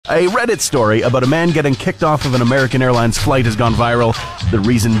A Reddit story about a man getting kicked off of an American Airlines flight has gone viral. The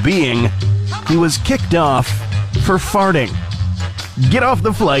reason being, he was kicked off for farting. Get off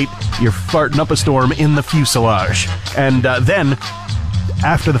the flight, you're farting up a storm in the fuselage. And then,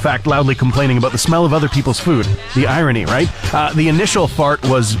 after the fact, loudly complaining about the smell of other people's food. The irony, right? The initial fart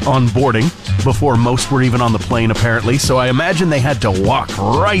was on boarding, before most were even on the plane, apparently, so I imagine they had to walk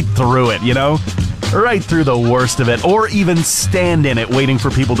right through it, you know? Right through the worst of it, or even stand in it, waiting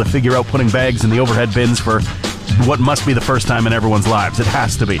for people to figure out putting bags in the overhead bins for what must be the first time in everyone's lives. It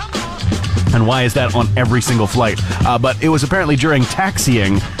has to be. And why is that on every single flight? But it was apparently during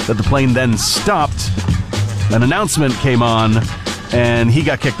taxiing that the plane then stopped. An announcement came on, and he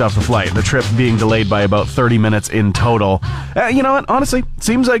got kicked off the flight, the trip being delayed by about 30 minutes in total. You know what? Honestly,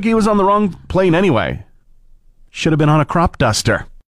 seems like he was on the wrong plane anyway. Should have been on a crop duster.